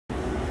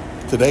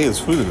Today is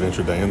Food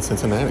Adventure Day in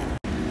Cincinnati.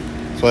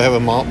 So I have a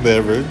malt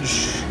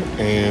beverage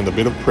and a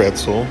bit of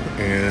pretzel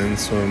and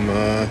some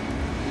a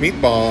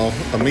meatball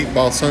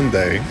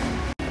sundae.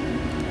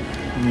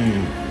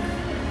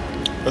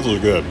 That's really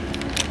good.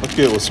 Let's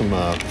get it with some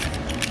mustard.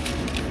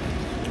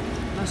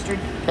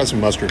 Got some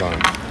mustard on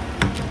it.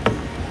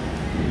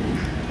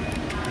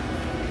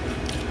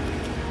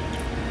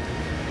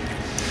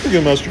 Pretty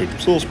good mustard.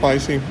 It's a little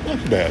spicy, not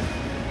too bad.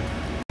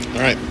 All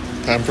right,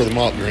 time for the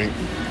malt drink.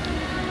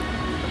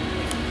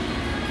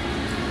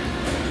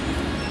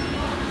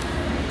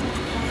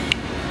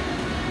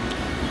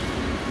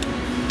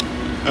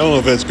 I don't know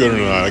if that's good or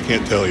not. I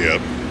can't tell yet.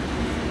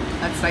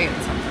 That's saying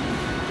something.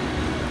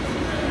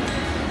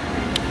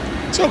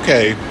 It's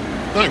okay.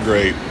 Not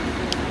great.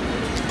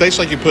 It tastes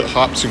like you put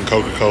hops in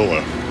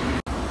Coca-Cola.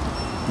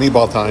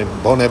 Meatball time.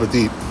 Bon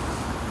appetit.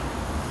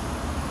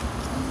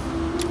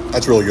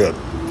 That's really good.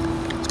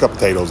 It's got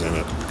potatoes in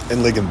it.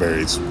 And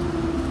lingonberries.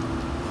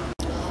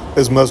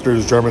 This mustard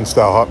is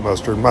German-style hot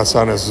mustard. My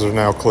sinuses are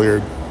now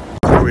cleared.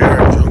 Here we are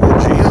at Jungle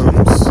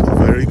Gems.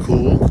 Very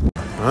cool.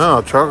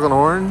 Oh, chocolate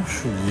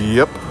orange?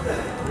 Yep. I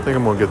think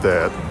I'm going to get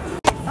that.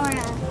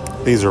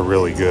 These are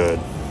really good.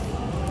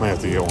 Might have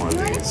to get one of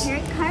these.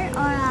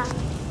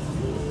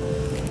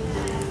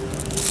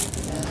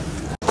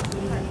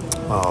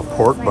 Oh,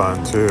 pork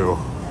bun too.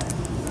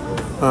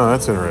 Oh,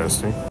 that's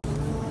interesting.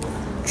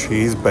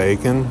 Cheese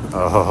bacon.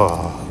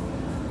 Oh,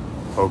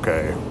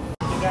 okay.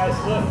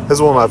 This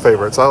is one of my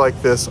favorites. I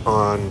like this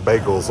on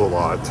bagels a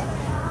lot.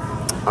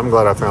 I'm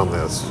glad I found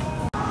this.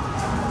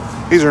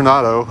 These are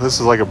natto. This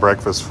is like a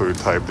breakfast food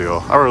type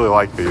deal. I really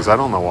like these. I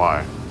don't know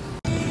why.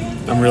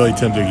 I'm really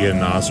tempted to get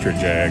an ostrich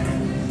egg.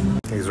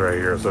 These right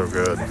here are so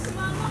good.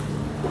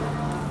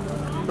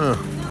 Huh.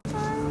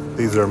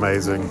 These are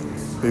amazing.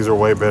 These are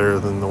way better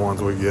than the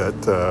ones we get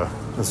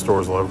in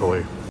stores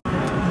locally.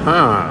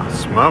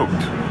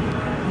 Smoked.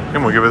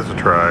 And we'll give this a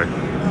try.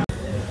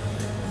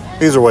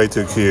 These are way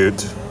too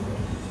cute.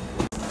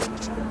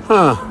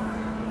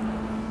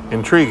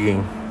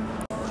 Intriguing.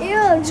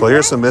 So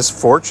here's some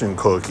misfortune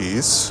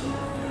cookies.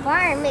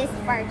 What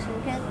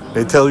misfortune cookies?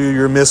 They tell you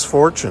your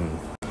misfortune.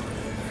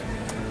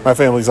 My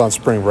family's on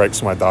spring break,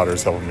 so my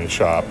daughter's helping me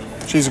shop.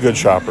 She's a good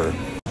shopper.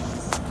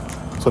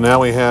 So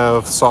now we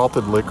have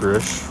salted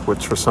licorice,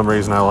 which for some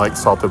reason I like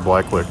salted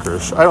black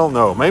licorice. I don't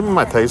know. Maybe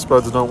my taste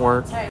buds don't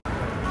work.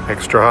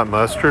 Extra hot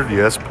mustard?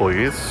 Yes,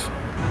 please.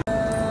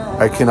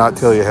 I cannot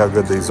tell you how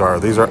good these are.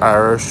 These are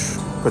Irish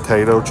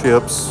potato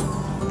chips,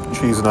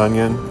 cheese and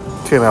onion.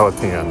 10 out of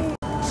 10.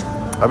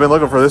 I've been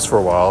looking for this for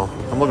a while.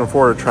 I'm looking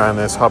forward to trying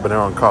this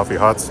habanero and coffee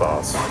hot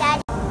sauce. All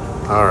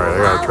right, I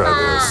gotta try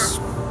this.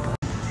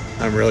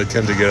 I'm really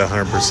tempted to get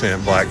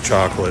 100% black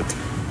chocolate.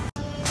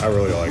 I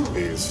really like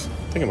these.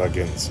 Thinking about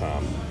getting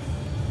some.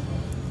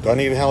 Do I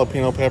need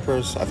jalapeno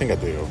peppers? I think I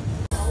do.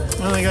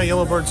 Well, they got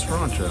yellowbird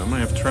sriracha. I might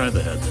have to try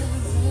that.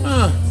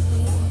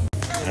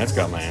 That's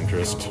got my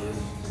interest.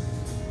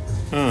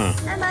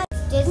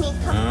 Disney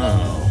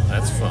Oh,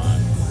 that's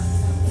fun.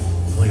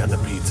 We got the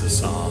pizza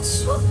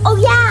sauce. Oh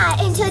yeah,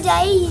 and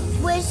today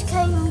Wish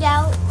came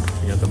out.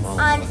 You got the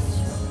on.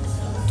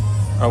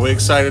 Are we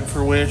excited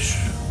for Wish?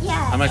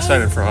 Yeah. I'm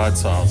excited for hot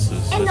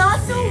sauces. And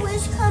also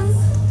Wish come.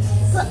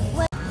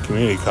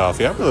 Community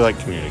coffee. I really like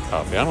community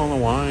coffee. I don't know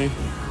why,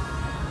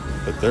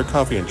 but their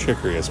coffee and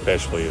chicory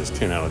especially is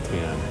 10 out of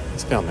 10.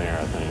 It's down there,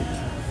 I think.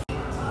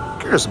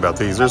 Curious about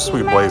these. There's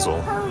Sweet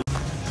Basil.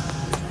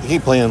 You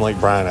keep playing like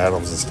Bryan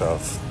Adams and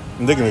stuff.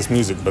 I'm digging this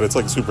music, but it's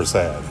like super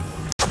sad.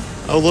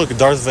 Oh look,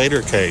 Darth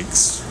Vader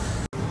cakes.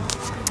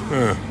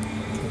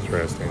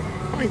 Interesting.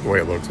 I like the way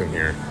it looks in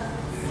here.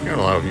 Got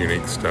a lot of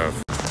unique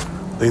stuff.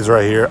 These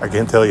right here, I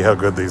can't tell you how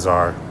good these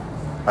are.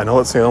 I know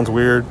it sounds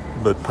weird,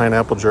 but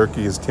pineapple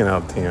jerky is 10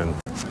 out of 10.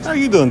 How are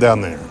you doing down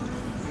there?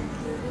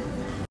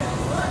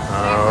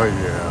 Oh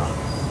yeah.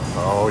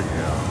 Oh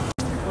yeah.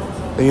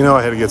 And you know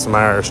I had to get some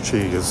Irish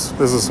cheese.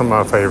 This is some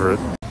of my favorite.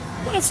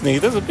 That's neat.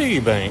 There's a piggy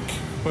bank.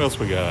 What else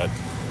we got?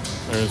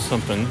 There's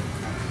something.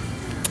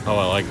 Oh,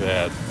 I like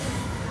that.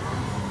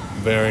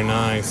 Very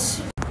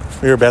nice.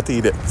 We're about to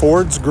eat at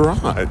Ford's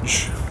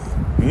Garage.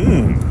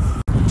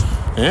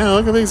 Yeah,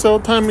 look at these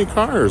old-timey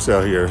cars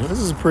out here. This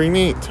is pretty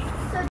neat.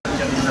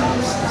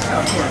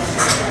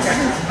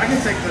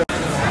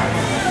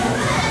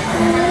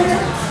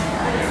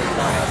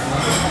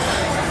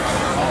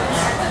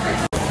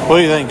 What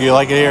do you think? Do you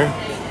like it here?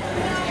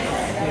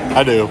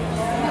 I do.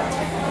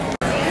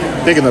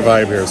 Digging the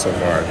vibe here so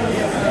far.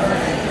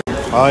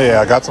 Oh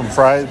yeah, I got some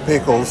fried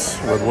pickles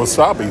with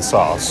wasabi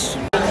sauce.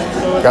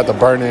 Got the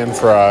burnt-in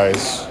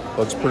fries.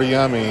 Looks pretty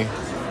yummy.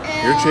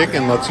 Your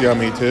chicken looks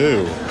yummy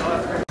too.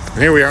 And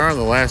here we are on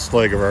the last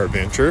leg of our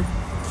adventure,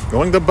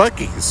 going to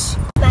Bucc-Ee's.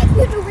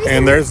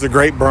 And there's the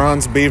great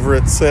bronze beaver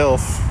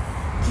itself,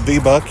 the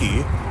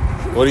Bucc-Ee.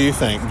 What do you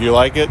think? Do you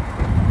like it?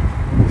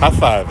 High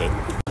five it.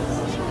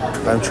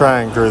 I'm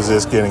trying to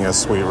resist getting a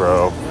sweet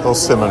roll.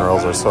 Those cinnamon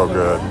rolls are so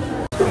good.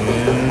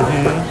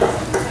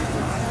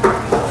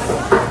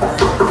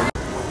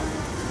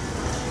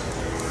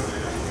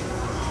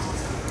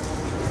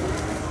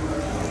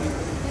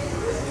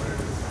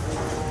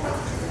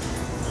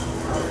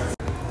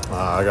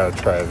 I gotta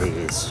try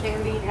these.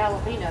 Candied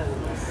jalapeno.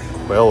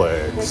 Quail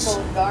eggs.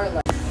 Pickled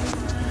garlic.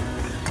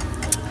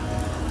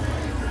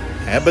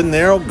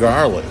 Habanero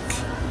garlic.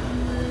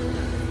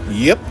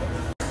 Yep.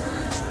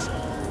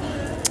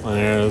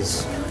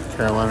 There's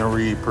Carolina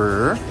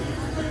Reaper.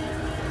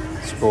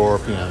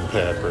 Scorpion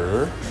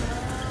pepper.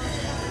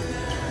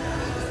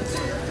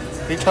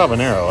 Peach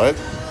habanero. That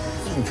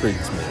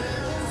intrigues me.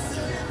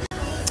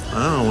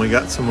 Oh, we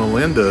got some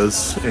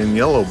Melinda's and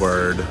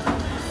Yellowbird.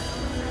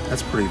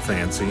 That's pretty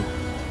fancy.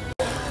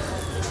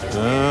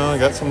 Oh, I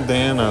got some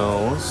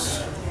Danos.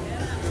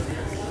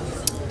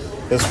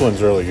 This one's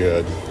really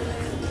good.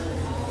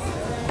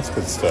 It's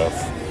good stuff.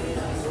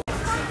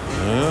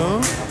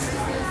 Oh.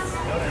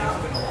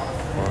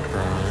 Pork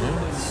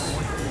rinds.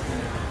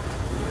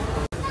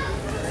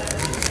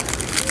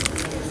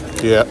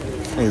 Yeah,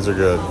 these are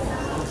good.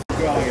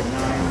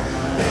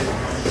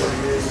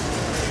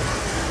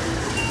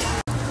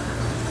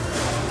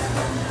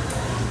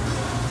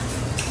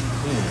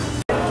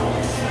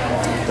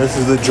 This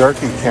is the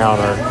jerky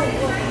counter.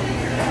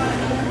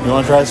 You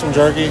want to try some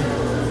jerky?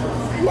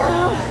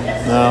 No.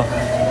 No.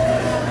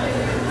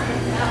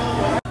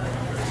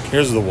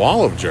 Here's the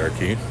wall of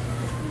jerky.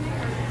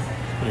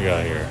 What do you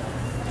got here?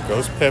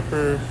 Ghost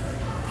pepper.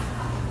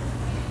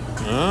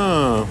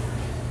 Oh.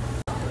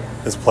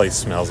 This place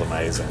smells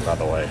amazing, by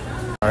the way.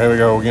 All right, here we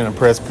go. We're getting a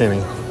pressed penny.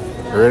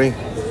 You ready?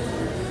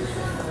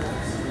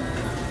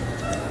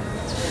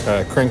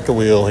 Crank the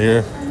wheel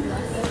here.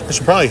 I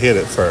should probably hit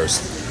it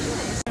first.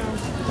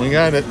 We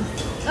got it.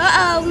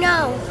 Uh-oh,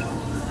 no.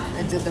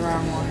 I did the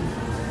wrong one.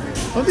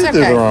 I did do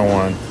the wrong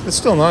one. It's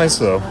still nice,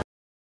 though.